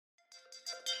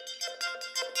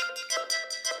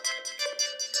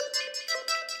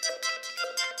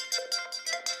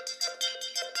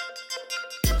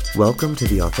Welcome to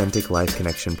the Authentic Life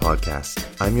Connection podcast.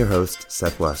 I'm your host,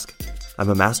 Seth Lusk. I'm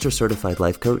a master certified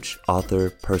life coach, author,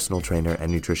 personal trainer,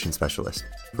 and nutrition specialist.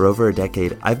 For over a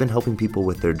decade, I've been helping people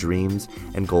with their dreams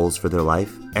and goals for their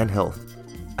life and health.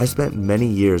 I spent many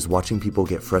years watching people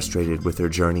get frustrated with their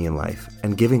journey in life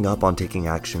and giving up on taking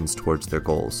actions towards their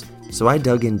goals. So I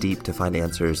dug in deep to find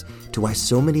answers to why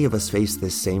so many of us face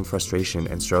this same frustration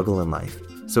and struggle in life.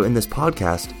 So in this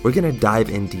podcast, we're going to dive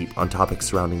in deep on topics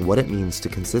surrounding what it means to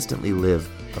consistently live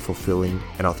a fulfilling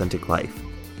and authentic life,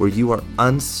 where you are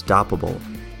unstoppable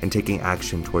in taking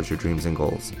action towards your dreams and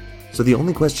goals. So the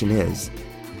only question is,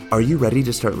 are you ready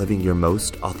to start living your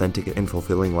most authentic and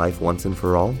fulfilling life once and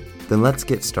for all? Then let's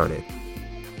get started,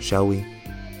 shall we?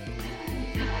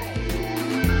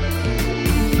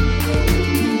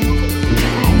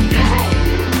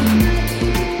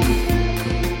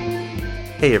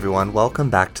 Hey everyone, welcome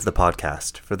back to the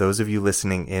podcast. For those of you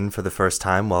listening in for the first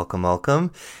time,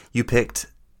 welcome. You picked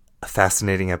a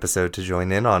fascinating episode to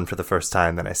join in on for the first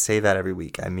time, and I say that every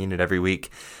week. I mean it every week.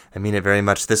 I mean it very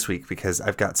much this week because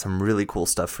I've got some really cool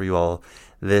stuff for you all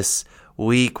this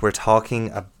week. We're talking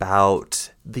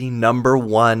about the number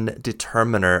one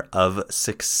determiner of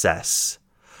success,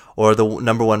 or the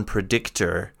number one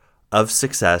predictor of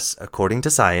success according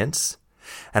to science.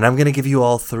 And I'm going to give you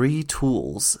all 3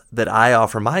 tools that I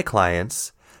offer my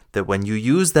clients that when you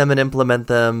use them and implement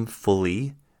them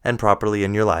fully and properly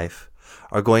in your life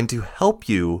are going to help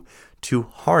you to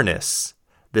harness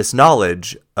this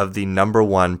knowledge of the number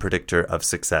one predictor of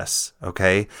success,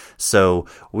 okay? So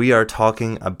we are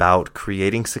talking about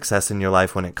creating success in your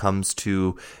life when it comes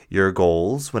to your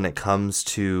goals, when it comes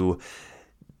to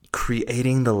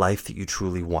creating the life that you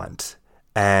truly want,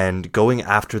 and going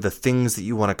after the things that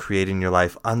you want to create in your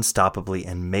life unstoppably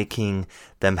and making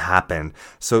them happen.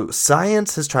 So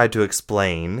science has tried to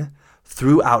explain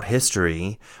throughout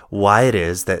history why it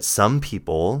is that some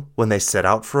people, when they set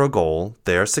out for a goal,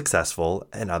 they are successful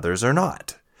and others are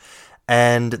not.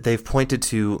 And they've pointed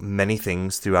to many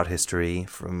things throughout history,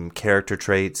 from character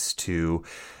traits to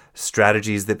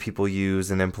strategies that people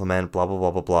use and implement, blah, blah,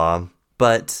 blah, blah, blah.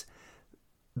 But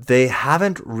they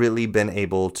haven't really been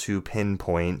able to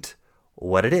pinpoint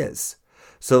what it is.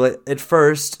 So at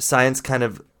first, science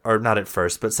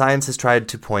science has tried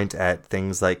to point at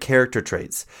things like character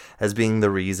traits as being the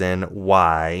reason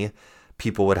why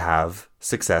people would have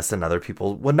success and other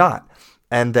people would not.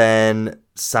 And then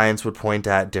science would point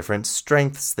at different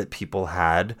strengths that people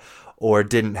had or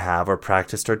didn't have, or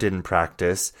practiced or didn't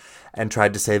practice, and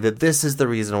tried to say that this is the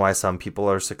reason why some people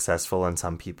are successful and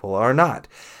some people are not.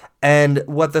 And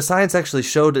what the science actually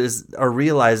showed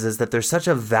realizes that there's such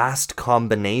a vast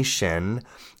combination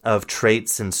of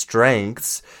traits and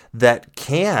strengths that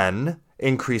can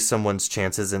increase someone's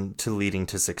chances into leading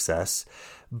to success.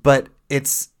 But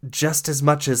it's just as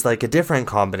much as like a different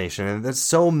combination. And there's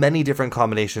so many different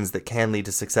combinations that can lead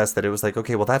to success that it was like,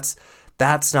 okay, well,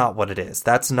 that's not what it is.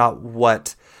 That's not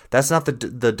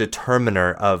the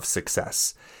determiner of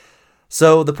success.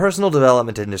 So the personal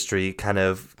development industry kind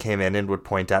of came in and would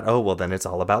point out, oh, well, then it's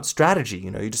all about strategy.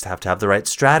 You just have to have the right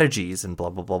strategies and blah,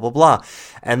 blah, blah, blah, blah.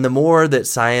 And the more that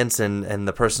science and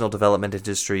the personal development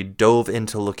industry dove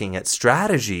into looking at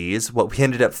strategies, what we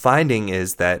ended up finding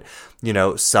is that,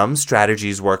 some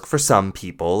strategies work for some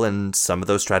people and some of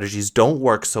those strategies don't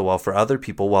work so well for other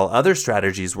people, while other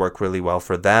strategies work really well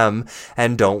for them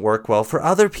and don't work well for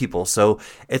other people. So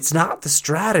it's not the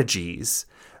strategies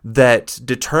that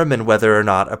determine whether or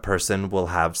not a person will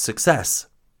have success.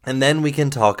 And then we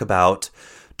can talk about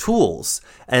tools.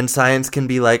 And science can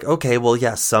be like, okay, well,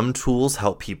 yes, some tools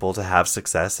help people to have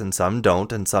success and some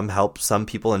don't, and some help some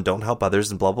people and don't help others,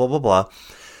 and blah, blah, blah, blah.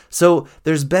 So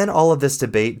there's been all of this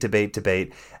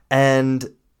debate.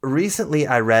 And recently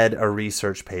I read a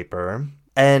research paper,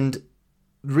 and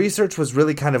research was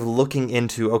really kind of looking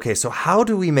into, okay, so how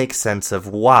do we make sense of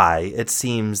why it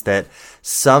seems that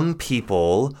some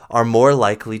people are more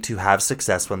likely to have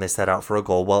success when they set out for a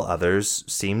goal while others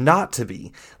seem not to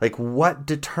be? Like, what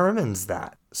determines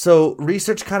that? So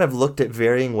research kind of looked at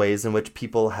varying ways in which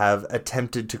people have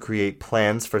attempted to create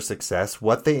plans for success,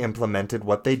 what they implemented,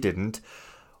 what they didn't,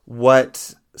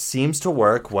 what seems to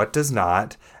work, what does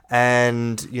not,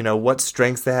 and what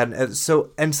strengths they had.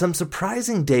 And some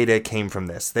surprising data came from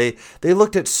this. They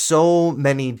looked at so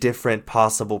many different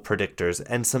possible predictors,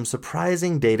 and some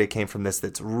surprising data came from this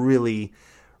that's really,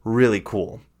 really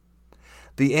cool.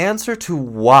 The answer to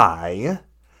why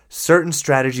certain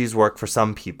strategies work for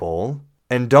some people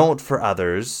and don't for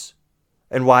others,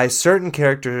 and why certain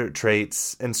character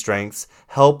traits and strengths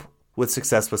help with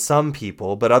success with some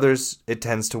people, but others it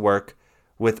tends to work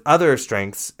with other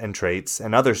strengths and traits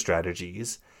and other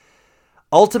strategies,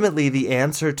 ultimately the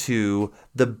answer to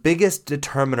the biggest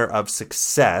determiner of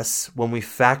success when we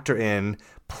factor in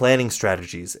planning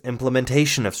strategies,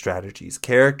 implementation of strategies,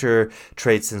 character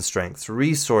traits and strengths,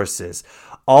 resources,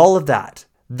 all of that.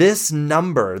 This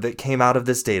number that came out of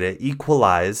this data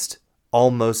equalized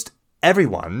almost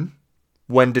everyone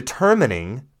when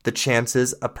determining the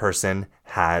chances a person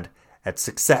had at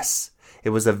success. It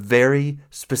was a very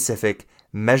specific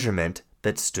measurement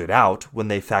that stood out when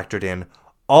they factored in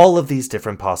all of these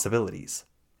different possibilities.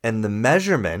 And the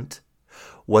measurement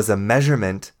was a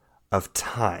measurement of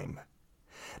time.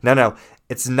 Now,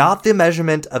 it's not the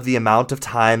measurement of the amount of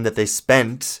time that they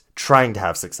spent trying to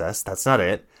have success. That's not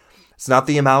it. It's not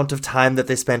the amount of time that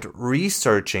they spent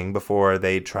researching before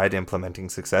they tried implementing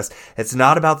success. It's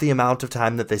not about the amount of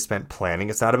time that they spent planning.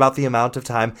 It's not about the amount of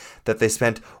time that they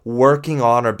spent working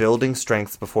on or building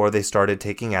strengths before they started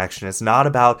taking action. It's not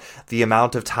about the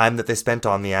amount of time that they spent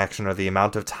on the action or the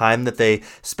amount of time that they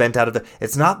spent out of the...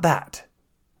 It's not that.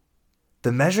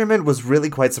 The measurement was really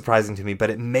quite surprising to me,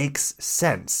 but it makes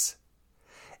sense.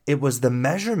 It was the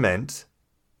measurement,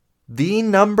 the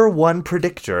number one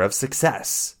predictor of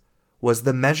success, was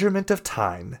the measurement of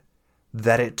time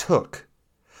that it took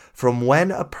from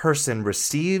when a person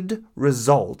received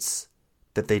results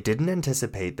that they didn't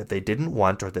anticipate, that they didn't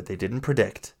want, or that they didn't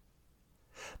predict.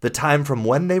 The time from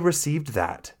when they received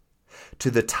that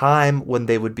to the time when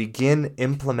they would begin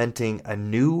implementing a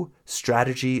new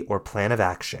strategy or plan of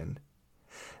action.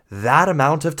 That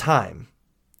amount of time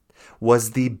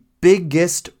was the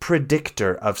biggest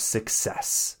predictor of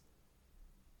success.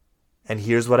 And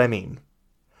here's what I mean.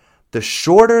 The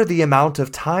shorter the amount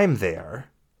of time there,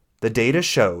 the data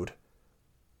showed,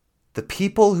 the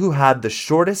people who had the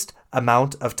shortest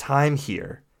amount of time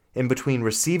here in between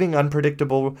receiving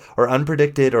unpredictable or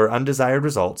unpredicted or undesired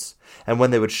results and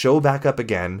when they would show back up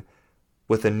again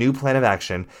with a new plan of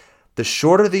action, the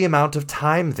shorter the amount of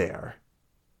time there,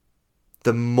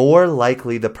 the more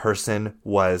likely the person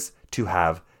was to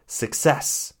have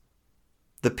success.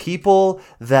 The people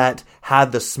that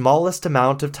had the smallest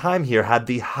amount of time here had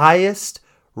the highest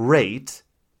rate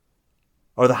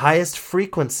or the highest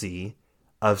frequency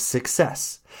of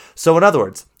success. So in other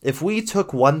words, if we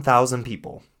took 1,000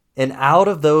 people, and out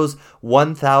of those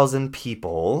 1,000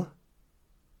 people,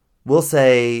 we'll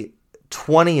say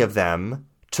 20 of them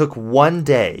took one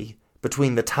day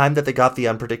between the time that they got the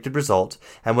unpredicted result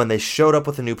and when they showed up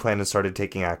with a new plan and started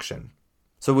taking action.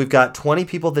 So we've got 20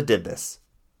 people that did this.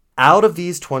 Out of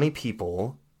these 20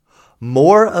 people,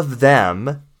 more of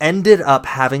them ended up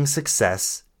having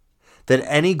success than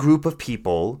any group of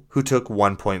people who took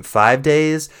 1.5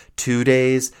 days, 2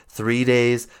 days, 3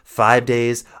 days, 5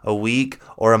 days, a week,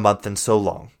 or a month and so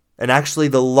long. And actually,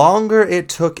 the longer it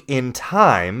took in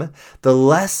time, the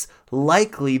less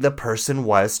likely the person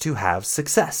was to have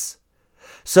success.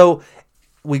 So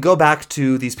we go back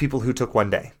to these people who took one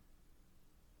day.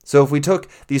 So if we took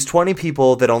these 20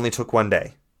 people that only took one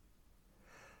day,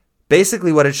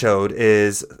 basically what it showed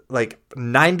is like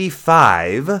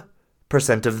 95%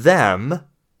 of them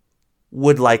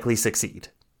would likely succeed.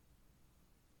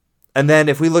 And then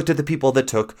if we looked at the people that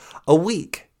took a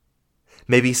week,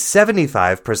 maybe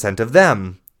 75% of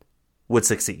them would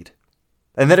succeed.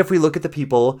 And then if we look at the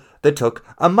people that took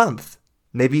a month,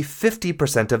 maybe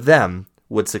 50% of them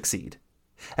would succeed.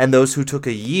 And those who took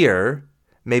a year,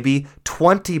 maybe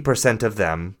 20% of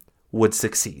them would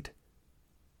succeed.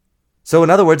 So in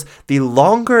other words, the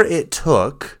longer it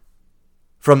took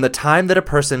from the time that a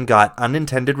person got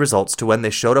unintended results to when they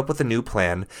showed up with a new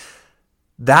plan,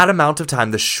 that amount of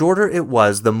time, the shorter it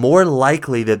was, the more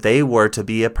likely that they were to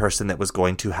be a person that was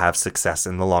going to have success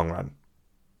in the long run.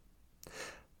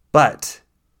 But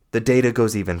the data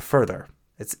goes even further.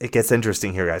 It gets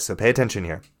interesting here, guys, so pay attention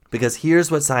here. Because here's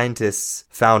what scientists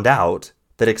found out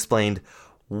that explained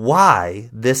why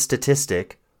this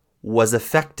statistic was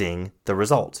affecting the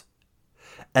result.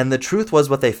 And the truth was,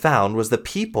 what they found was the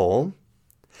people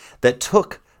that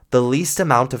took the least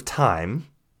amount of time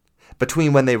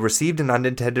between when they received an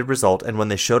unintended result and when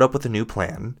they showed up with a new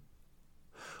plan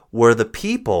were the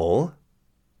people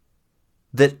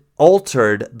that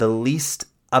altered the least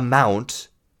amount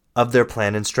of their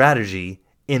plan and strategy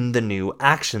in the new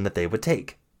action that they would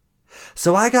take.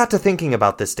 So I got to thinking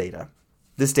about this data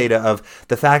of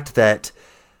the fact that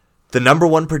the number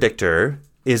one predictor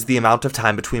is the amount of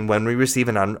time between when we receive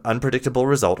an unpredictable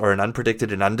result or an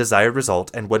unpredicted and undesired result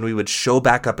and when we would show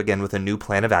back up again with a new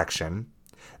plan of action.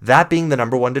 That being the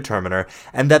number one determiner,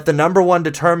 and that the number one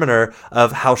determiner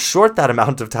of how short that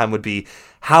amount of time would be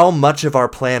how much of our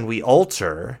plan we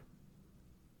alter.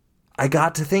 I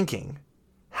got to thinking,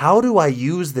 how do I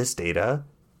use this data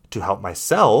to help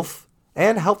myself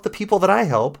and help the people that I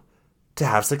help to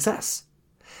have success.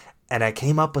 And I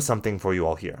came up with something for you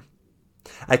all here.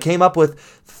 I came up with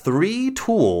three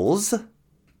tools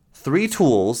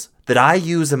that I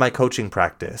use in my coaching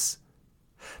practice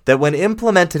that when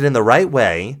implemented in the right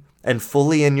way and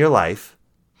fully in your life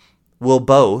will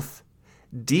both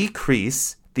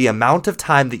decrease the amount of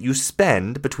time that you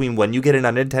spend between when you get an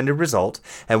unintended result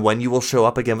and when you will show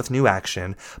up again with new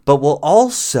action, but will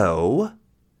also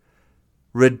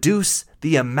reduce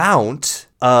the amount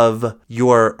of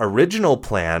your original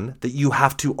plan that you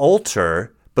have to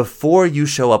alter before you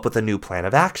show up with a new plan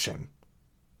of action.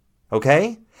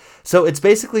 Okay? So it's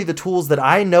basically the tools that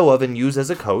I know of and use as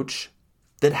a coach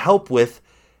that help with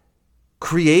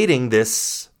creating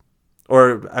this,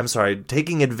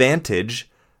 taking advantage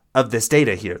of this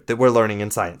data here that we're learning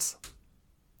in science.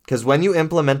 Because when you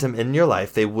implement them in your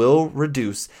life, they will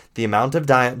reduce the amount of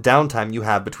downtime you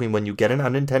have between when you get an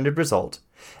unintended result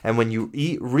and when you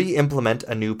re-implement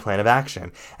a new plan of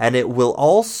action. And it will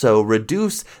also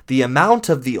reduce the amount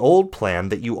of the old plan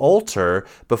that you alter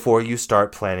before you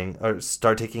start planning or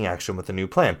start taking action with a new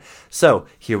plan. So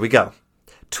here we go.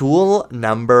 Tool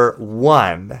number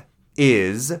 1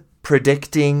 is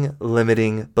predicting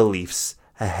limiting beliefs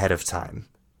ahead of time,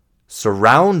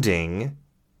 surrounding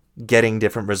getting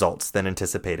different results than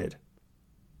anticipated.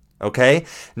 Okay?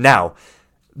 Now,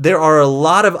 there are a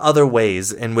lot of other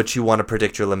ways in which you want to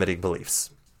predict your limiting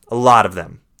beliefs. A lot of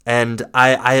them. And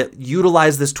I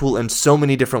utilize this tool in so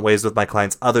many different ways with my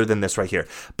clients other than this right here.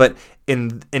 But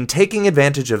in taking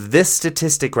advantage of this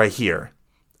statistic right here,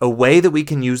 a way that we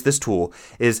can use this tool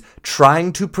is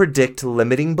trying to predict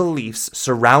limiting beliefs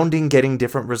surrounding getting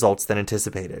different results than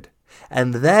anticipated.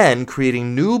 And then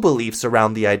creating new beliefs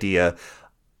around the idea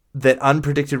that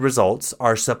unpredicted results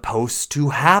are supposed to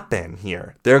happen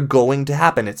here. They're going to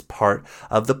happen. It's part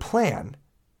of the plan.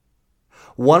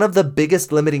 One of the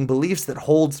biggest limiting beliefs that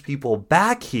holds people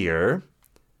back here,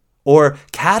 or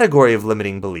category of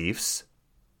limiting beliefs,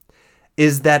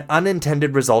 is that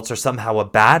unintended results are somehow a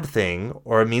bad thing,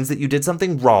 or it means that you did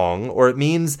something wrong, or it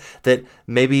means that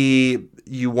maybe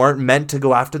you weren't meant to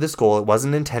go after this goal. It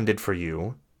wasn't intended for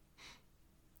you.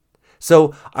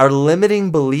 So our limiting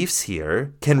beliefs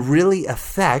here can really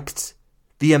affect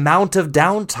the amount of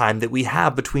downtime that we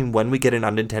have between when we get an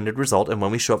unintended result and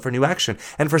when we show up for new action.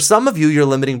 And for some of you, your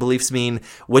limiting beliefs mean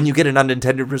when you get an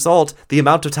unintended result, the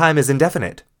amount of time is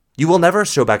indefinite. You will never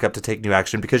show back up to take new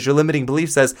action because your limiting belief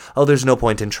says, oh, there's no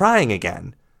point in trying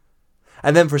again.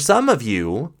 And then for some of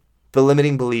you, the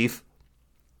limiting belief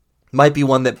might be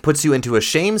one that puts you into a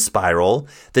shame spiral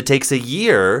that takes a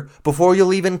year before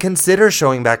you'll even consider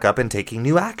showing back up and taking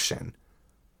new action.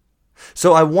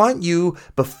 So I want you,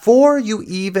 before you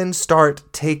even start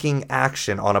taking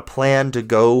action on a plan to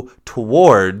go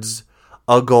towards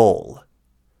a goal,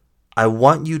 I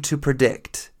want you to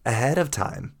predict ahead of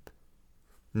time,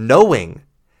 knowing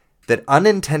that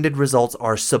unintended results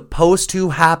are supposed to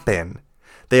happen.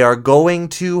 They are going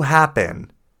to happen,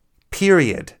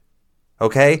 period.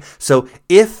 Okay? So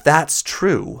if that's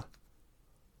true,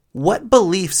 what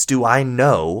beliefs do I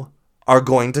know are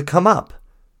going to come up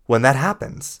when that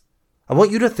happens? I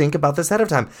want you to think about this ahead of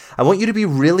time. I want you to be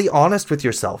really honest with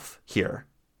yourself here.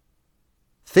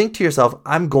 Think to yourself,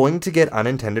 I'm going to get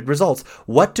unintended results.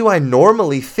 What do I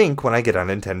normally think when I get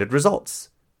unintended results?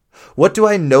 What do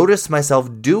I notice myself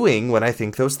doing when I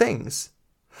think those things?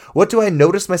 What do I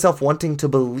notice myself wanting to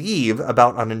believe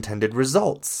about unintended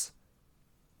results?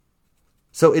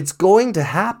 So it's going to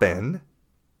happen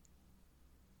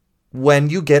when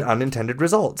you get unintended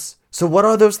results. So what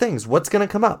are those things? What's going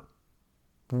to come up?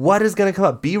 What is going to come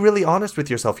up? Be really honest with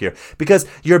yourself here, because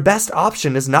your best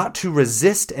option is not to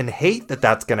resist and hate that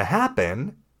that's going to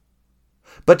happen,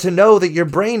 but to know that your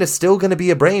brain is still going to be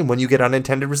a brain when you get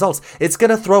unintended results. It's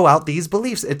going to throw out these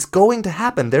beliefs. It's going to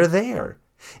happen. They're there.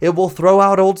 It will throw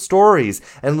out old stories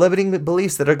and limiting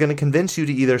beliefs that are going to convince you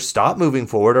to either stop moving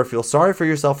forward or feel sorry for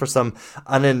yourself for some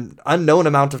unknown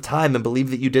amount of time and believe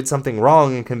that you did something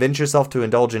wrong and convince yourself to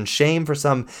indulge in shame for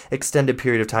some extended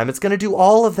period of time. It's going to do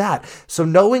all of that. So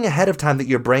knowing ahead of time that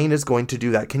your brain is going to do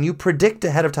that, can you predict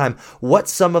ahead of time what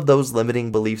some of those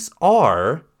limiting beliefs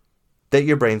are that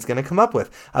your brain's going to come up with?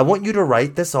 I want you to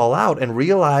write this all out and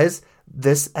realize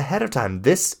this ahead of time.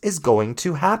 This is going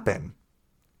to happen.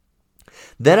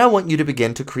 Then I want you to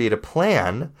begin to create a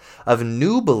plan of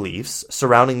new beliefs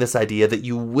surrounding this idea that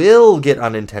you will get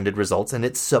unintended results and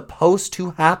it's supposed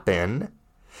to happen.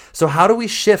 So how do we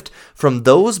shift from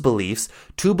those beliefs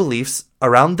to beliefs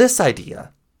around this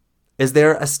idea? Is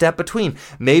there a step between?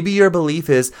 Maybe your belief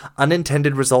is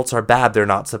unintended results are bad, they're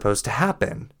not supposed to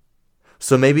happen.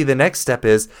 So maybe the next step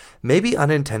is, maybe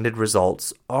unintended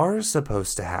results are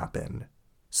supposed to happen.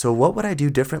 So what would I do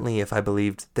differently if I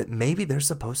believed that maybe they're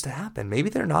supposed to happen?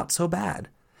 Maybe they're not so bad.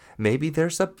 Maybe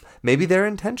they're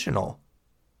intentional.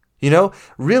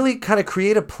 Really kind of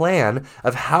create a plan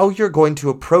of how you're going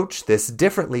to approach this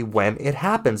differently when it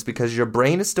happens, because your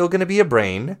brain is still going to be a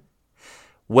brain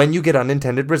when you get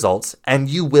unintended results, and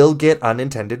you will get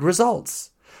unintended results.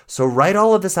 So write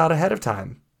all of this out ahead of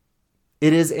time.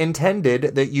 It is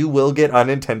intended that you will get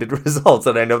unintended results.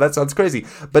 And I know that sounds crazy,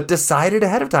 but decide it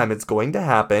ahead of time. It's going to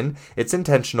happen. It's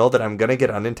intentional that I'm going to get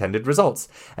unintended results.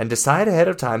 And decide ahead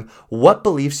of time what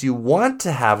beliefs you want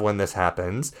to have when this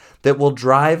happens that will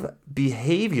drive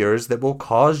behaviors that will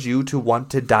cause you to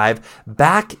want to dive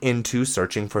back into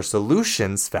searching for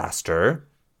solutions faster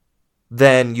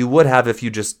than you would have if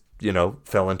you just,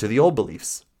 fell into the old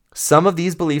beliefs. Some of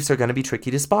these beliefs are going to be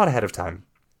tricky to spot ahead of time.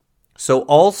 So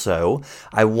also,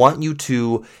 I want you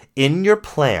to, in your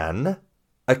plan,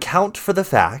 account for the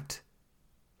fact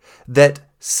that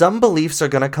some beliefs are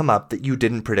going to come up that you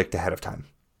didn't predict ahead of time.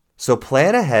 So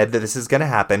plan ahead that this is going to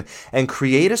happen and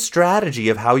create a strategy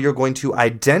of how you're going to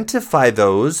identify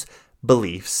those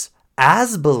beliefs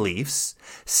as beliefs,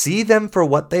 see them for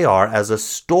what they are as a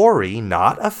story,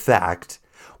 not a fact.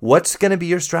 What's going to be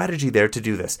your strategy there to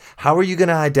do this? How are you going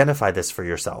to identify this for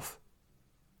yourself?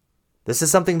 This is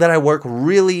something that I work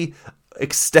really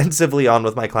extensively on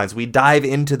with my clients. We dive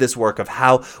into this work of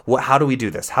how do we do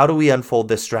this? How do we unfold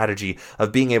this strategy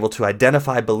of being able to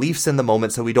identify beliefs in the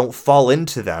moment so we don't fall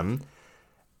into them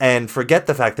and forget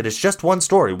the fact that it's just one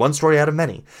story out of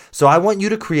many. So I want you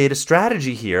to create a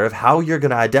strategy here of how you're going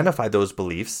to identify those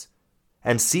beliefs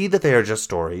and see that they are just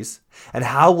stories. And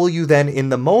how will you then, in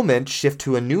the moment, shift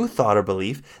to a new thought or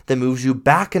belief that moves you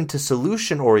back into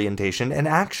solution orientation and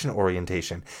action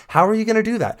orientation? How are you going to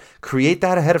do that? Create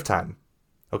that ahead of time.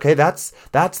 Okay, that's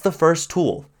the first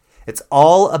tool. It's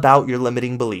all about your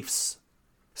limiting beliefs.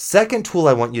 Second tool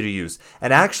I want you to use,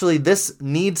 and actually this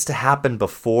needs to happen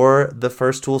before the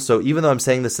first tool. So even though I'm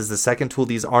saying this is the second tool,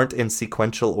 these aren't in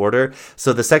sequential order.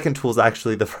 So the second tool is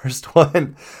actually the first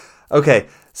one. Okay,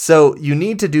 so you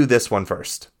need to do this one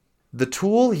first. The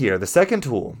tool here, the second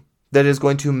tool, that is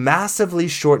going to massively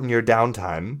shorten your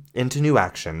downtime into new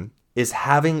action is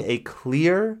having a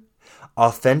clear,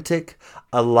 authentic,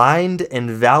 aligned,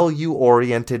 and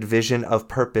value-oriented vision of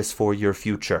purpose for your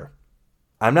future.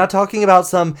 I'm not talking about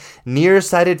some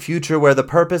nearsighted future where the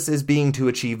purpose is being to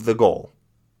achieve the goal.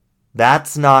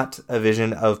 That's not a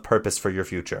vision of purpose for your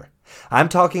future. I'm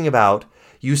talking about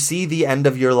you see the end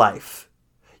of your life.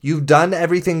 You've done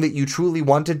everything that you truly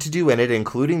wanted to do in it,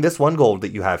 including this one goal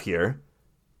that you have here.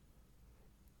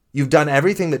 You've done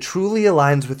everything that truly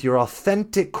aligns with your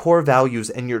authentic core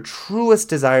values and your truest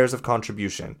desires of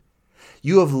contribution.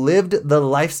 You have lived the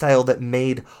lifestyle that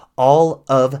made all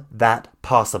of that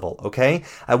possible, okay?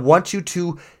 I want you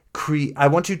to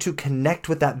connect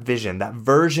with that vision, that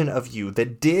version of you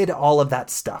that did all of that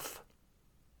stuff.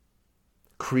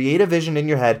 Create a vision in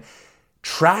your head,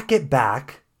 track it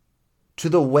back to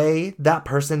the way that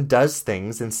person does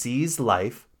things and sees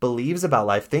life, believes about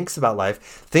life, thinks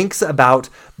about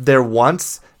their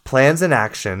wants, plans, and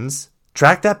actions.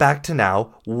 Track that back to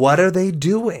now. What are they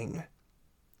doing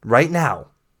right now?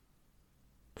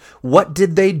 What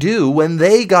did they do when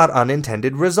they got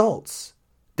unintended results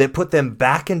that put them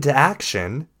back into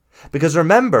action? Because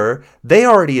remember, they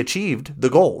already achieved the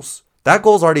goals. That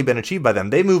goal's already been achieved by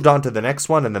them. They moved on to the next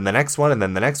one, and then the next one, and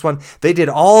then the next one. They did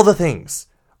all the things.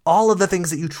 All of the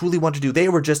things that you truly want to do. They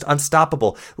were just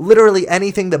unstoppable. Literally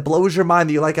anything that blows your mind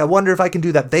that you're like, I wonder if I can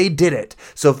do that. They did it.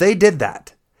 So if they did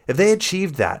that, if they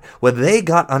achieved that, well, they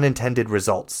got unintended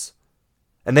results.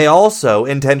 And they also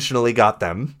intentionally got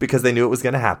them because they knew it was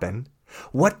going to happen.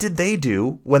 What did they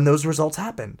do when those results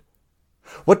happened?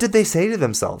 What did they say to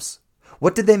themselves?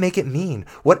 What did they make it mean?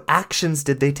 What actions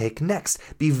did they take next?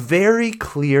 Be very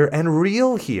clear and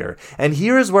real here. And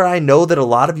here is where I know that a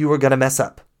lot of you are going to mess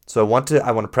up. So I want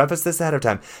to preface this ahead of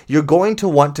time. You're going to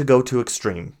want to go to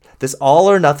extreme. This all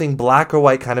or nothing, black or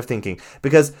white kind of thinking.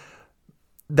 Because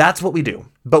that's what we do.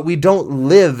 But we don't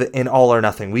live in all or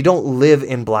nothing. We don't live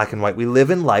in black and white. We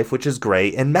live in life which is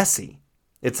gray and messy.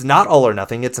 It's not all or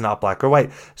nothing. It's not black or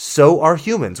white. So are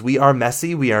humans. We are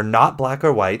messy. We are not black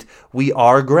or white. We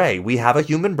are gray. We have a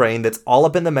human brain that's all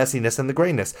up in the messiness and the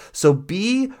grayness. So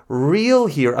be real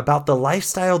here about the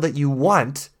lifestyle that you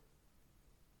want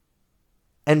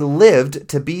and lived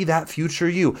to be that future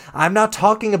you. I'm not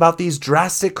talking about these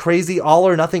drastic, crazy, all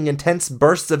or nothing intense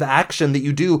bursts of action that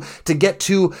you do to get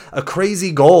to a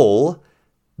crazy goal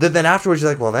that then afterwards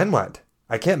you're like, well, then what?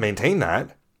 I can't maintain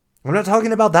that. I'm not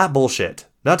talking about that bullshit.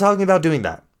 Not talking about doing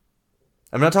that.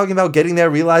 I'm not talking about getting there,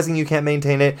 realizing you can't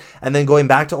maintain it, and then going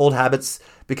back to old habits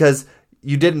because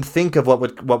you didn't think of what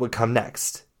would come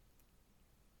next.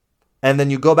 And then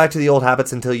you go back to the old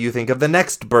habits until you think of the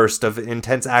next burst of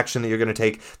intense action that you're going to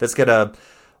take that's going to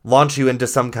launch you into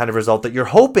some kind of result that you're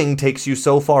hoping takes you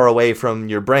so far away from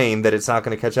your brain that it's not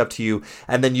going to catch up to you,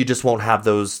 and then you just won't have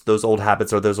those old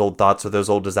habits or those old thoughts or those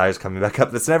old desires coming back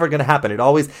up. That's never going to happen.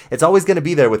 It's always going to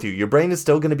be there with you. Your brain is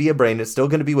still going to be a brain. It's still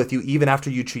going to be with you even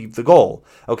after you achieve the goal.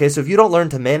 Okay, so if you don't learn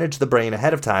to manage the brain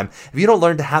ahead of time, if you don't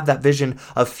learn to have that vision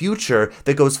of future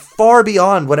that goes far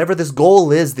beyond whatever this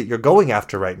goal is that you're going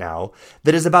after right now,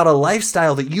 that is about a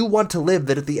lifestyle that you want to live,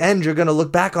 that at the end you're going to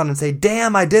look back on and say,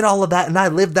 damn, I did all of that and I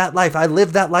lived that life. I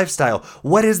lived that lifestyle.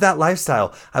 What is that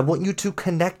lifestyle? I want you to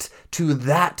connect to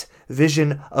that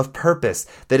vision of purpose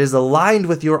that is aligned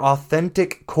with your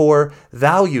authentic core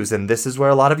values. And this is where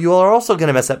a lot of you are also going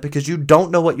to mess up because you don't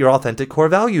know what your authentic core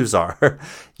values are.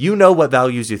 You know what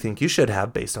values you think you should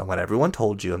have based on what everyone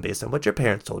told you and based on what your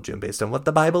parents told you and based on what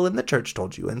the Bible and the church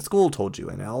told you and school told you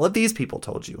and all of these people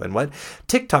told you and what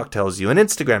TikTok tells you and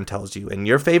Instagram tells you and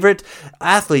your favorite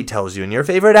athlete tells you and your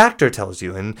favorite actor tells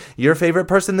you and your favorite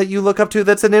person that you look up to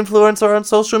that's an influencer on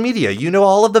social media. You know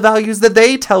all of the values that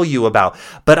they tell you about.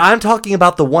 But I'm talking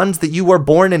about the ones that you were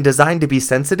born and designed to be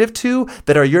sensitive to,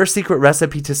 that are your secret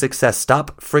recipe to success.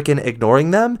 Stop freaking ignoring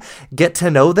them. Get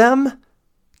to know them.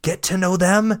 Get to know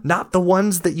them, not the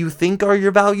ones that you think are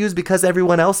your values because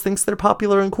everyone else thinks they're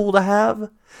popular and cool to have.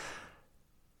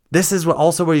 This is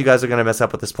also where you guys are going to mess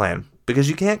up with this plan, because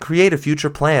you can't create a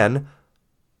future plan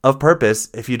of purpose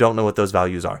if you don't know what those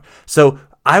values are. So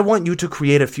I want you to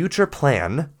create a future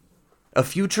plan, a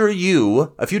future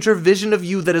you, a future vision of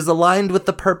you that is aligned with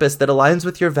the purpose, that aligns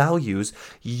with your values,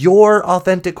 your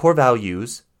authentic core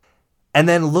values, and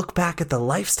then look back at the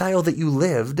lifestyle that you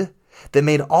lived that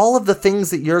made all of the things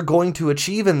that you're going to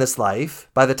achieve in this life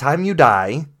by the time you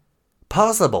die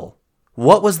possible.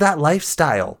 What was that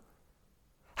lifestyle?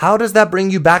 How does that bring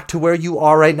you back to where you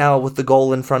are right now with the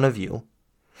goal in front of you?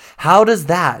 How does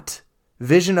that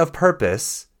vision of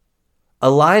purpose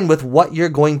align with what you're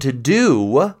going to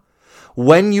do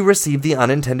when you receive the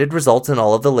unintended results and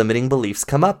all of the limiting beliefs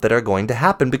come up that are going to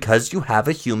happen because you have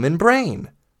a human brain?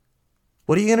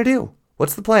 What are you going to do?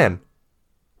 What's the plan?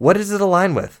 What does it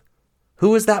align with?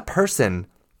 Who is that person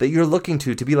that you're looking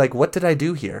to be like, what did I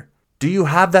do here? Do you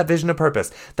have that vision of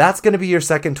purpose? That's going to be your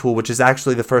second tool, which is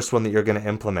actually the first one that you're going to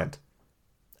implement.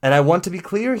 And I want to be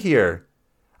clear here.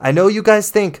 I know you guys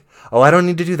think, oh, I don't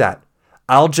need to do that.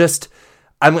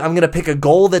 I'm going to pick a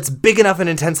goal that's big enough and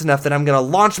intense enough that I'm going to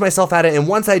launch myself at it. And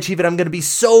once I achieve it, I'm going to be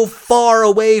so far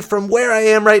away from where I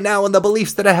am right now and the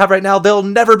beliefs that I have right now, they'll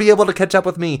never be able to catch up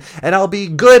with me. And I'll be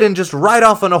good and just ride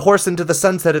off on a horse into the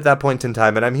sunset at that point in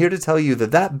time. And I'm here to tell you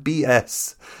that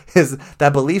BS is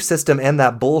that belief system and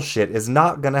that bullshit is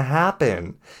not going to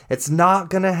happen. It's not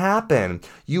going to happen.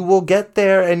 You will get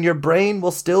there and your brain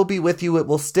will still be with you. It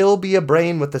will still be a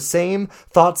brain with the same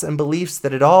thoughts and beliefs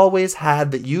that it always had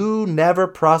that you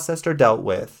never processed or dealt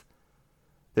with.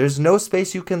 There's no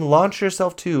space you can launch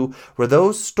yourself to where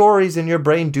those stories in your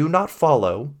brain do not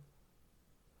follow.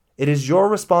 It is your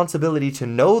responsibility to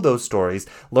know those stories,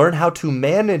 learn how to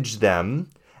manage them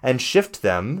and shift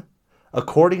them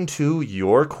according to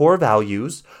your core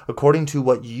values, according to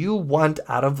what you want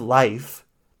out of life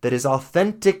that is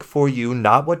authentic for you,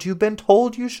 not what you've been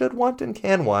told you should want and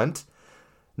can want,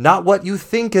 not what you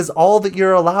think is all that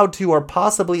you're allowed to or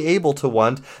possibly able to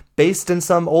want based in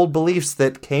some old beliefs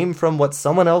that came from what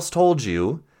someone else told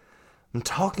you. I'm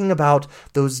talking about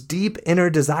those deep inner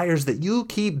desires that you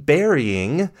keep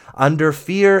burying under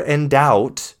fear and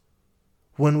doubt.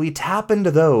 When we tap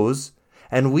into those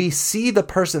and we see the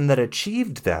person that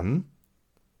achieved them,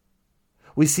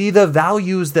 we see the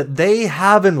values that they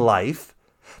have in life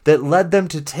that led them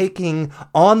to taking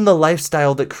on the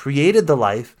lifestyle that created the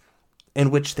life in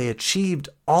which they achieved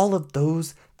all of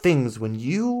those things. When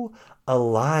you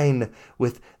align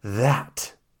with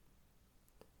that,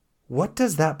 what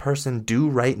does that person do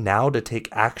right now to take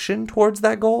action towards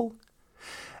that goal?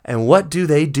 And what do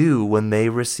they do when they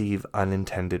receive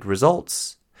unintended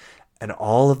results? And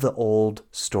all of the old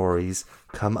stories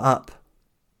come up.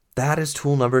 That is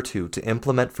tool number 2 to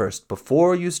implement first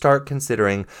before you start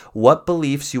considering what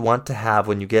beliefs you want to have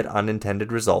when you get unintended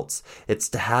results. It's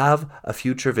to have a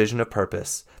future vision of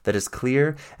purpose that is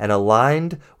clear and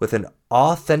aligned with an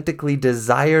authentically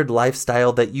desired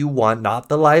lifestyle that you want, not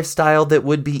the lifestyle that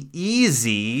would be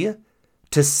easy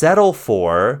to settle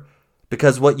for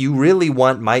because what you really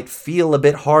want might feel a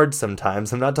bit hard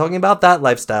sometimes. I'm not talking about that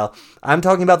lifestyle. I'm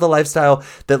talking about the lifestyle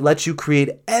that lets you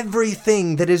create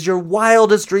everything that is your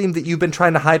wildest dream that you've been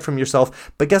trying to hide from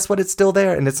yourself. But guess what? It's still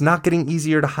there, and it's not getting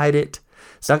easier to hide it.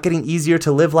 It's not getting easier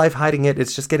to live life hiding it.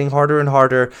 It's just getting harder and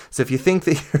harder. So if you think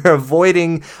that you're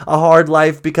avoiding a hard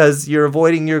life because you're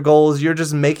avoiding your goals, you're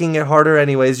just making it harder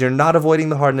anyways. You're not avoiding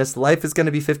the hardness. Life is going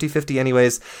to be 50-50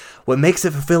 anyways. What makes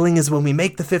it fulfilling is when we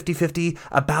make the 50-50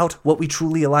 about what we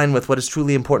truly align with, what is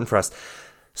truly important for us.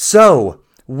 So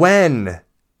when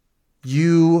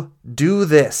you do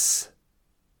this,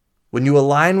 when you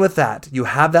align with that, you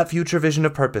have that future vision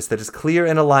of purpose that is clear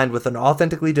and aligned with an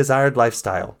authentically desired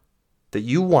lifestyle that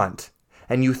you want,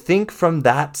 and you think from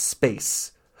that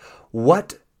space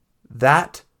what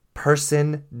that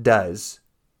person does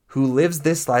who lives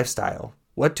this lifestyle.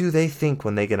 What do they think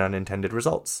when they get unintended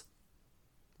results?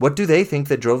 What do they think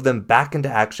that drove them back into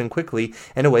action quickly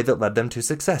in a way that led them to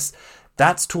success?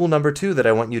 That's tool number 2 that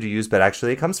I want you to use, but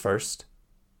actually it comes first.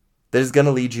 That is going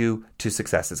to lead you to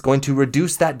success. It's going to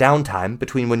reduce that downtime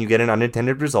between when you get an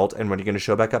unintended result and when you're going to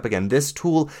show back up again. This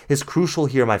tool is crucial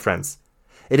here, my friends.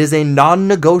 It is a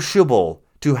non-negotiable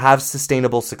to have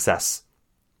sustainable success.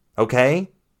 Okay?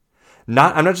 I'm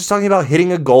not just talking about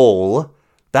hitting a goal.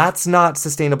 That's not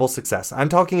sustainable success. I'm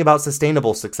talking about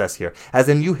sustainable success here. As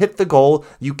in, you hit the goal,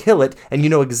 you kill it, and you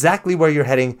know exactly where you're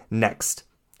heading next.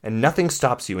 And nothing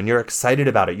stops you, and you're excited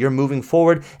about it. You're moving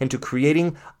forward into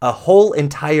creating a whole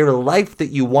entire life that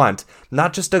you want,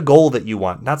 not just a goal that you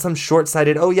want, not some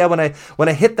short-sighted, oh yeah, when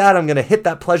I hit that, I'm going to hit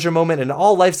that pleasure moment, and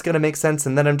all life's going to make sense,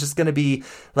 and then I'm just going to be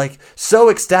like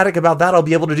so ecstatic about that, I'll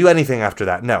be able to do anything after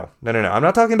that. No. I'm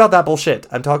not talking about that bullshit.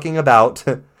 I'm talking about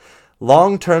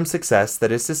long-term success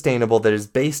that is sustainable, that is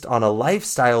based on a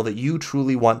lifestyle that you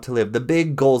truly want to live, the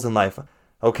big goals in life.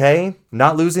 Okay?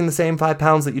 Not losing the same 5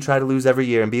 pounds that you try to lose every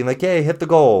year and being like, yay, hit the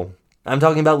goal. I'm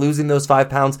talking about losing those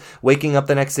 5 pounds, waking up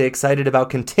the next day excited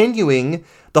about continuing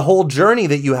the whole journey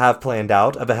that you have planned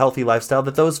out of a healthy lifestyle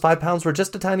that those 5 pounds were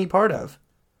just a tiny part of.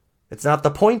 It's not the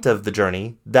point of the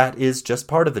journey. That is just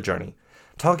part of the journey.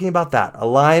 Talking about that.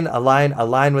 Align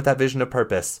with that vision of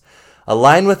purpose.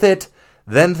 Align with it,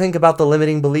 then think about the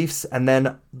limiting beliefs, and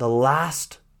then the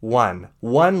last one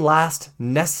last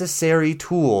necessary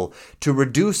tool to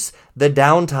reduce the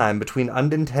downtime between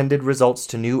unintended results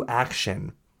to new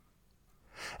action.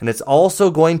 And it's also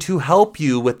going to help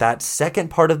you with that second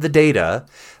part of the data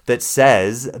that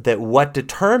says that what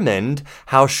determined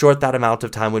how short that amount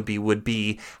of time would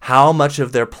be how much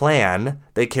of their plan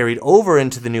they carried over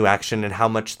into the new action and how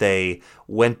much they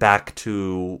went back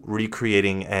to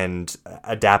recreating and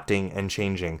adapting and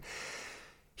changing.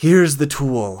 Here's the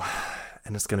tool.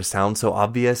 And it's going to sound so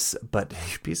obvious, but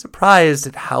you'd be surprised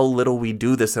at how little we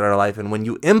do this in our life. And when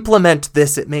you implement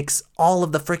this, it makes all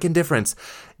of the freaking difference.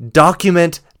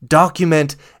 Document. I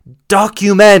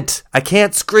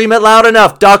can't scream it loud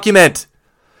enough. Document.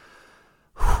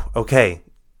 Okay,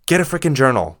 get a freaking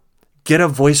journal. Get a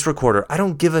voice recorder. I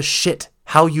don't give a shit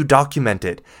how you document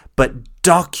it, but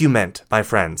document, my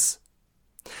friends.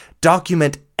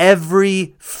 Document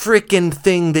every freaking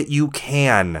thing that you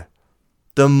can.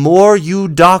 The more you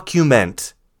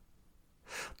document,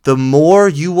 the more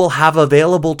you will have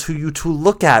available to you to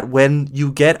look at when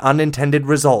you get unintended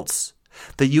results.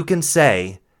 That you can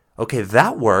say, okay,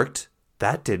 that worked,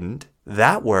 that didn't,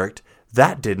 that worked,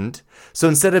 that didn't. So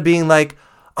instead of being like,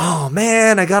 oh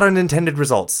man, I got unintended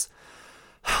results,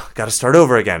 got to start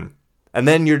over again. And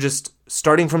then you're just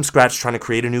starting from scratch trying to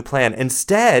create a new plan.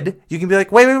 Instead, you can be like,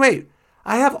 wait.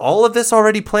 I have all of this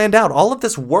already planned out, all of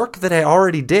this work that I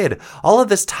already did, all of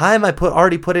this time I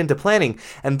already put into planning,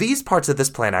 and these parts of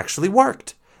this plan actually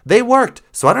worked. They worked,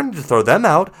 so I don't need to throw them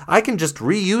out. I can just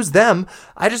reuse them.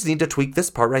 I just need to tweak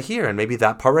this part right here, and maybe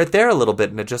that part right there a little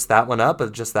bit, and adjust that one up,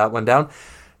 adjust that one down.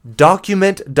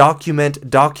 Document.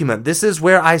 This is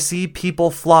where I see people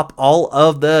flop all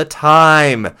of the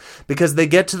time because they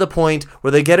get to the point where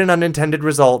they get an unintended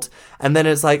result and then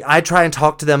it's like, I try and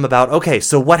talk to them about, okay,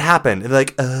 so what happened? And they're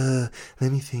like,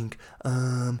 let me think.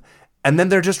 And then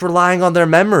they're just relying on their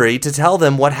memory to tell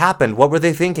them what happened. What were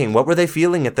they thinking? What were they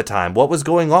feeling at the time? What was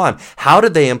going on? How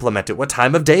did they implement it? What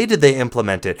time of day did they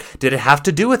implement it? Did it have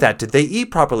to do with that? Did they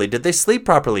eat properly? Did they sleep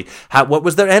properly? What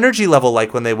was their energy level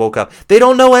like when they woke up? They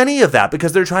don't know any of that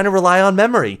because they're trying to rely on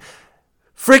memory.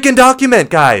 Freaking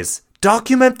document, guys.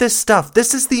 Document this stuff.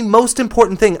 This is the most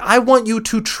important thing. I want you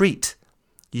to treat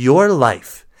your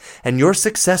life and your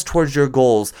success towards your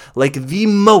goals like the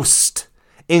most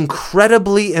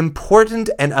incredibly important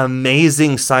and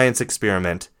amazing science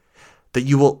experiment that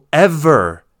you will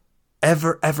ever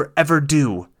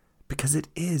do, because it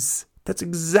is. That's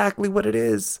exactly what it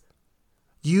is.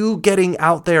 You getting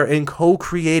out there and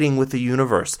co-creating with the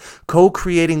universe,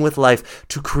 co-creating with life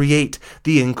to create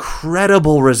the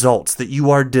incredible results that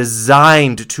you are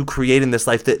designed to create in this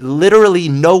life that literally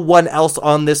no one else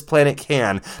on this planet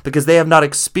can, because they have not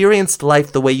experienced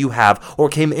life the way you have or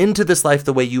came into this life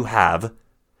the way you have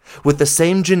with the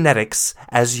same genetics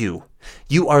as you.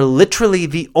 You are literally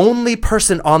the only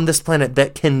person on this planet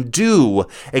that can do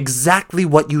exactly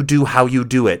what you do, how you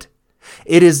do it.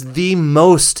 It is the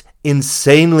most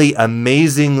insanely,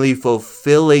 amazingly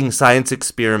fulfilling science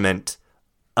experiment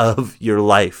of your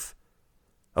life.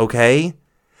 Okay?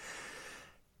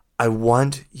 I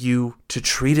want you to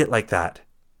treat it like that.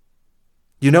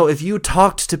 You know, if you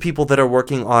talked to people that are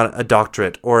working on a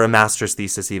doctorate or a master's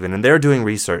thesis even, and they're doing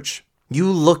research, you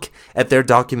look at their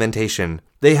documentation,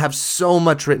 they have so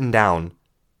much written down.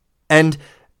 And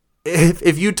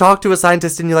if you talk to a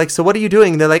scientist and you're like, so what are you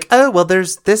doing? And they're like, oh, well,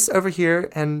 there's this over here,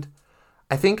 and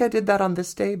I think I did that on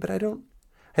this day, but I don't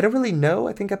really know.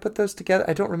 I think I put those together.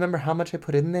 I don't remember how much I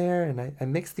put in there, and I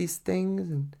mixed these things.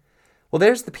 And well,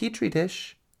 there's the Petri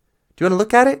dish. Do you want to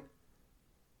look at it?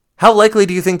 How likely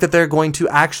do you think that they're going to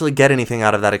actually get anything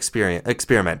out of that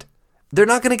experiment? They're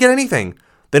not going to get anything.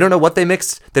 They don't know what they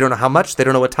mixed. They don't know how much. They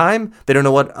don't know what time. They don't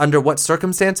know under what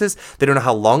circumstances. They don't know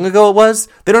how long ago it was.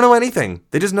 They don't know anything.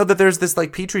 They just know that there's this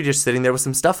like Petri dish sitting there with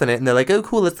some stuff in it, and they're like, oh,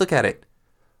 cool, let's look at it.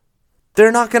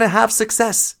 They're not going to have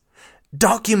success.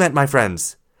 Document, my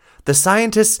friends. The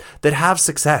scientists that have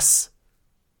success,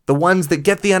 the ones that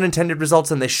get the unintended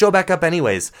results and they show back up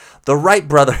anyways, the Wright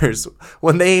brothers,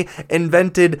 when they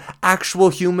invented actual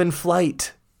human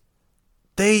flight,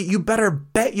 you better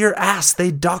bet your ass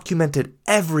they documented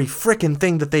every frickin'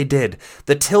 thing that they did.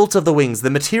 The tilt of the wings,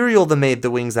 the material they made the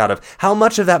wings out of, how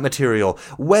much of that material,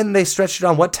 when they stretched it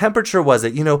on, what temperature was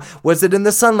it, was it in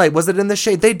the sunlight, was it in the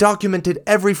shade? They documented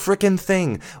every frickin'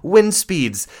 thing. Wind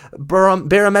speeds,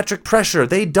 barometric pressure,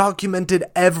 they documented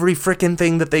every frickin'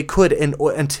 thing that they could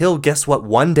until, guess what,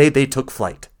 one day they took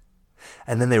flight.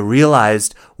 And then they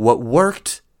realized what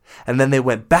worked. And then they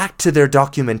went back to their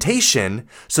documentation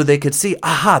so they could see,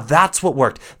 aha, that's what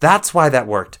worked. That's why that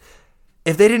worked.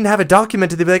 If they didn't have it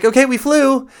documented, they'd be like, okay, we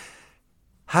flew.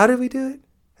 How did we do it?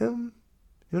 You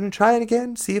want to try it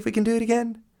again? See if we can do it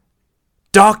again?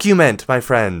 Document, my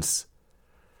friends.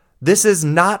 This is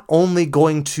not only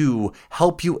going to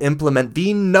help you implement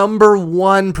the number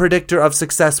one predictor of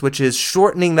success, which is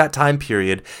shortening that time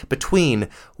period between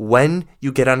when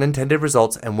you get unintended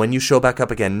results and when you show back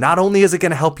up again. Not only is it going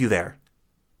to help you there,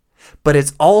 but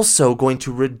it's also going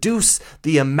to reduce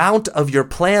the amount of your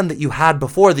plan that you had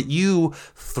before that you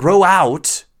throw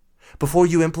out before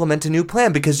you implement a new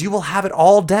plan, because you will have it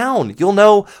all down. You'll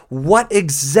know what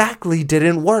exactly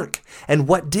didn't work and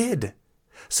what did.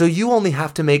 So you only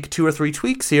have to make 2 or 3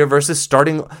 tweaks here versus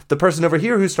starting the person over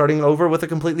here who's starting over with a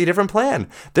completely different plan.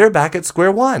 They're back at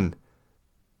square one.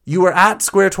 You were at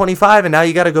square 25 and now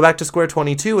you got to go back to square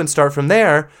 22 and start from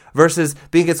there versus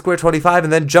being at square 25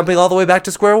 and then jumping all the way back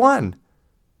to square one.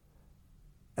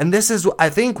 And this is, I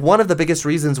think, one of the biggest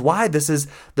reasons why this is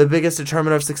the biggest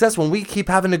determinant of success. When we keep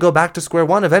having to go back to square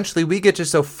one, eventually we get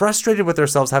just so frustrated with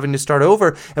ourselves having to start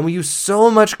over, and we use so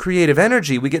much creative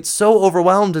energy. We get so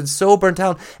overwhelmed and so burnt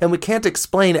out, and we can't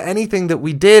explain anything that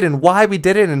we did and why we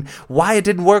did it and why it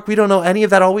didn't work. We don't know any of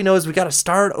that. All we know is we got to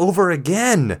start over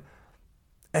again.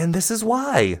 And this is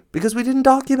why. Because we didn't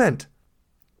document.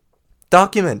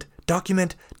 Document,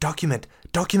 document, document,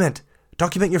 document.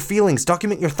 Document your feelings,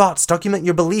 document your thoughts, document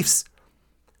your beliefs.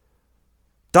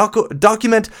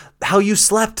 Document how you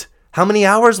slept. How many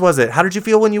hours was it? How did you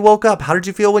feel when you woke up? How did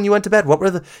you feel when you went to bed? What were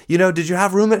did you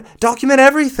have room? Document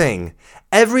everything.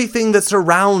 Everything that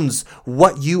surrounds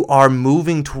what you are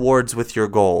moving towards with your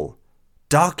goal.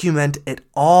 Document it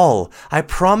all. I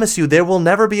promise you, there will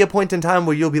never be a point in time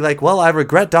where you'll be like, well, I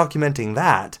regret documenting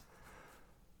that.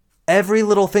 Every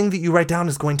little thing that you write down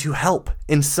is going to help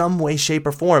in some way, shape,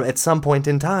 or form at some point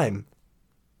in time.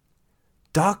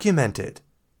 Document it.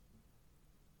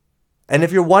 And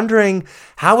if you're wondering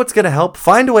how it's going to help,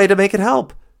 find a way to make it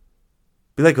help.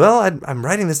 Be like, well, I'm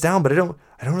writing this down, but I don't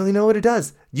really know what it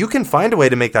does. You can find a way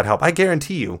to make that help. I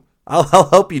guarantee you. I'll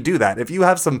help you do that. If you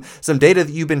have some data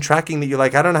that you've been tracking that you're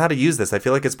like, I don't know how to use this. I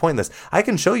feel like it's pointless. I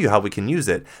can show you how we can use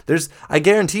it. I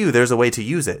guarantee you there's a way to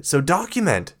use it. So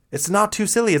document. It's not too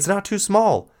silly. It's not too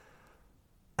small.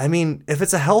 I mean, if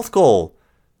it's a health goal,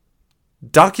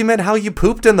 document how you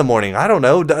pooped in the morning. I don't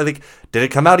know. Did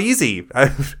it come out easy?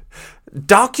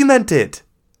 Document it.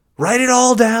 Write it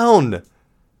all down.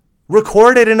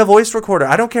 Record it in a voice recorder.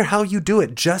 I don't care how you do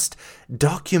it. Just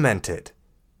document it.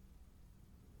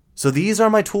 So these are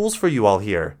my tools for you all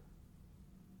here.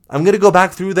 I'm going to go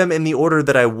back through them in the order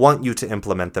that I want you to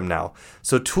implement them now.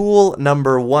 So tool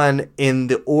number 1 in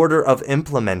the order of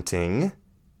implementing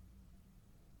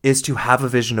is to have a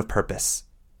vision of purpose.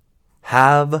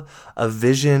 Have a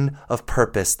vision of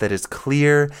purpose that is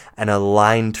clear and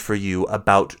aligned for you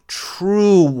about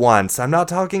true wants. I'm not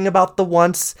talking about the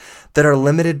wants that are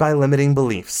limited by limiting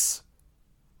beliefs,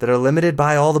 that are limited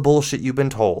by all the bullshit you've been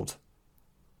told.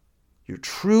 Your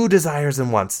true desires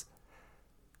and wants.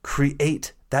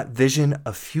 Create that vision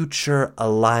of future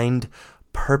aligned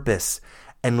purpose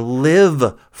and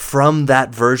live from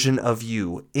that version of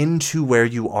you into where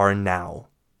you are now.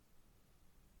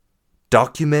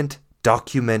 Document.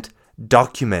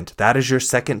 That is your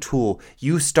second tool.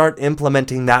 You start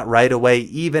implementing that right away,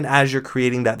 even as you're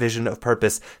creating that vision of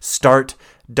purpose. Start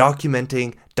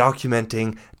documenting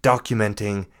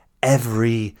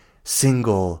every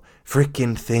single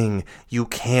freaking thing you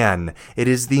can. It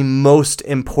is the most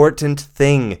important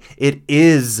thing. It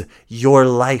is your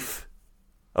life.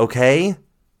 Okay?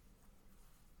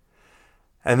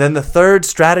 And then the third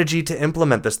strategy to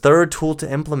implement, this third tool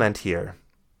to implement here,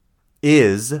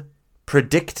 is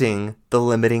predicting the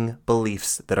limiting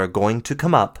beliefs that are going to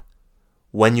come up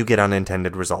when you get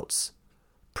unintended results.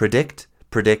 Predict.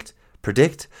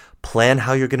 Plan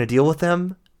how you're going to deal with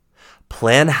them.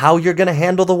 Plan how you're going to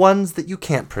handle the ones that you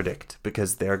can't predict,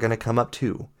 because they're going to come up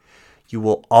too. You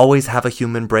will always have a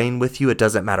human brain with you. It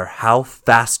doesn't matter how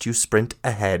fast you sprint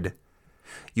ahead.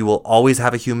 You will always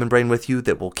have a human brain with you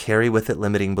that will carry with it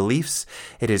limiting beliefs.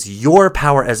 It is your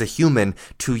power as a human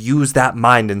to use that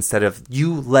mind instead of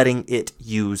you letting it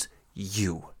use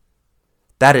you.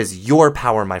 That is your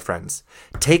power, my friends.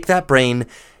 Take that brain,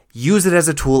 use it as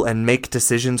a tool, and make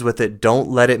decisions with it. Don't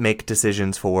let it make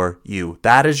decisions for you.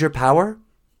 That is your power.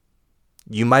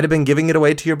 You might have been giving it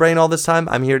away to your brain all this time.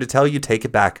 I'm here to tell you, take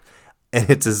it back. And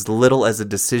it's as little as a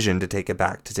decision to take it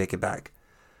back.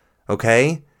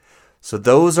 Okay? So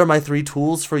those are my 3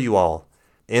 tools for you all.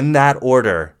 In that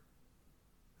order: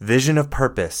 vision of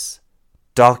purpose,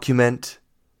 document,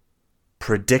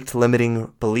 predict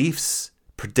limiting beliefs,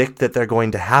 predict that they're going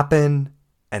to happen,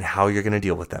 and how you're going to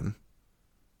deal with them.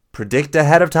 Predict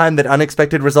ahead of time that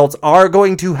unexpected results are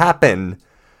going to happen,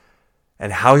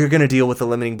 and how you're going to deal with the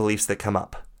limiting beliefs that come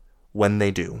up when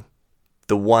they do.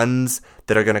 The ones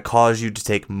that are going to cause you to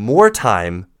take more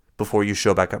time before you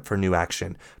show back up for new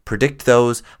action. Predict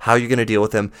those, how you're going to deal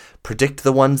with them. Predict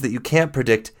the ones that you can't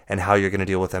predict and how you're going to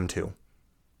deal with them too.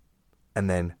 And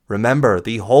then remember,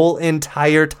 the whole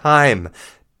entire time,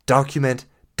 document.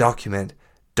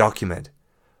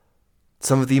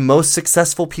 Some of the most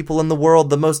successful people in the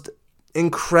world, the most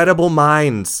incredible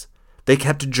minds, they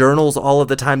kept journals all of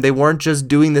the time. They weren't just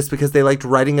doing this because they liked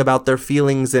writing about their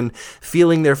feelings and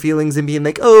feeling their feelings and being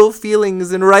like, oh,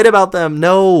 feelings, and write about them.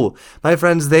 No, my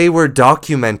friends, they were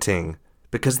documenting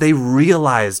because they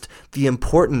realized the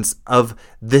importance of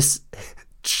this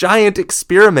giant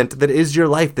experiment that is your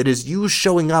life, that is you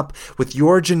showing up with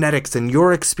your genetics and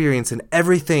your experience and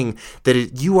everything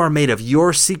you are made of,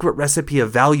 your secret recipe of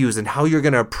values and how you're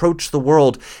going to approach the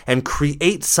world and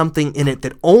create something in it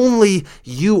that only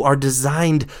you are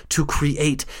designed to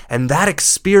create. And that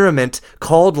experiment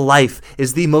called life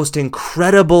is the most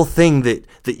incredible thing that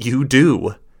you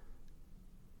do.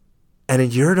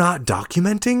 And you're not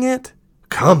documenting it?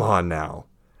 Come on now.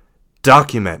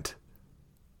 Document.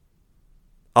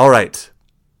 All right,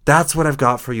 that's what I've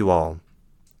got for you all.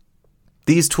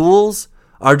 These tools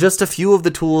are just a few of the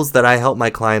tools that I help my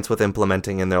clients with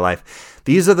implementing in their life.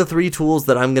 These are the 3 tools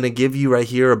that I'm going to give you right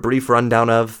here, a brief rundown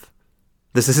of.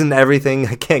 This isn't everything.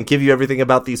 I can't give you everything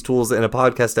about these tools in a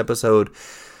podcast episode,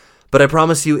 but I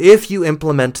promise you, if you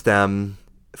implement them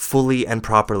fully and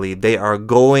properly, they are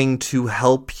going to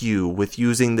help you with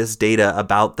using this data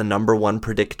about the number 1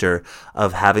 predictor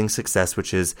of having success,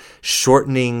 which is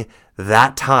shortening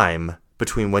that time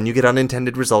between when you get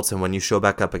unintended results and when you show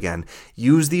back up again.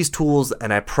 Use these tools,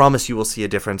 and I promise you will see a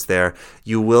difference there.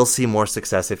 You will see more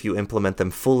success if you implement them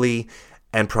fully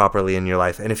and properly in your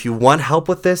life. And if you want help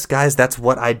with this, guys, that's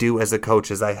what I do as a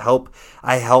coach, is I help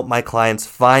my clients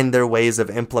find their ways of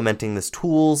implementing these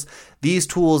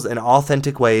tools in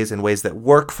authentic ways, in ways that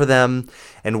work for them,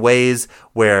 and ways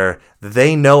where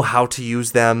they know how to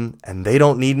use them and they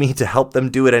don't need me to help them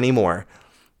do it anymore.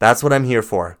 That's what I'm here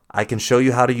for. I can show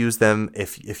you how to use them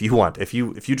if you want. If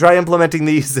you try implementing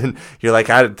these and you're like,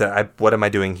 what am I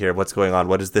doing here? What's going on?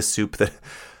 What is this soup that...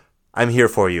 I'm here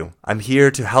for you. I'm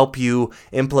here to help you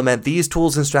implement these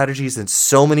tools and strategies and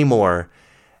so many more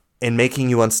in making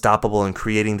you unstoppable and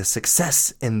creating the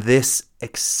success in this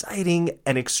exciting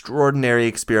and extraordinary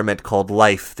experiment called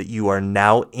life that you are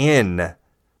now in.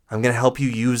 I'm going to help you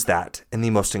use that in the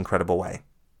most incredible way.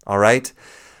 All right.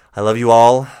 I love you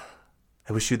all.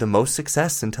 I wish you the most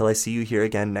success until I see you here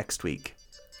again next week.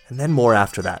 And then more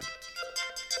after that.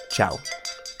 Ciao.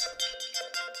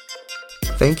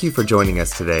 Thank you for joining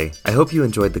us today. I hope you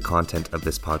enjoyed the content of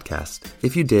this podcast.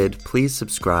 If you did, please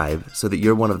subscribe so that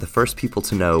you're one of the first people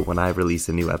to know when I release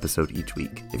a new episode each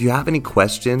week. If you have any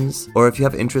questions, or if you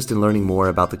have interest in learning more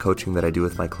about the coaching that I do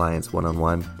with my clients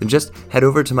one-on-one, then just head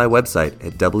over to my website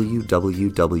at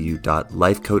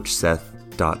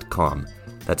www.lifecoachseth.com.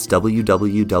 That's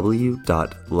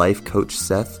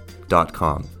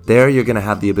www.lifecoachseth.com. There you're going to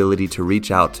have the ability to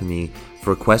reach out to me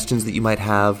for questions that you might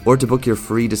have, or to book your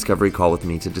free discovery call with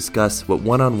me to discuss what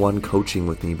one-on-one coaching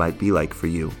with me might be like for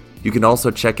you. You can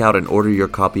also check out and order your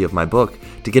copy of my book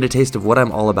to get a taste of what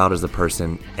I'm all about as a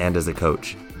person and as a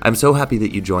coach. I'm so happy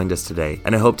that you joined us today,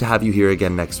 and I hope to have you here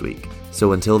again next week.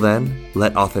 So until then,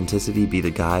 let authenticity be the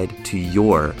guide to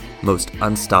your most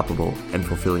unstoppable and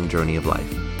fulfilling journey of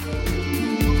life.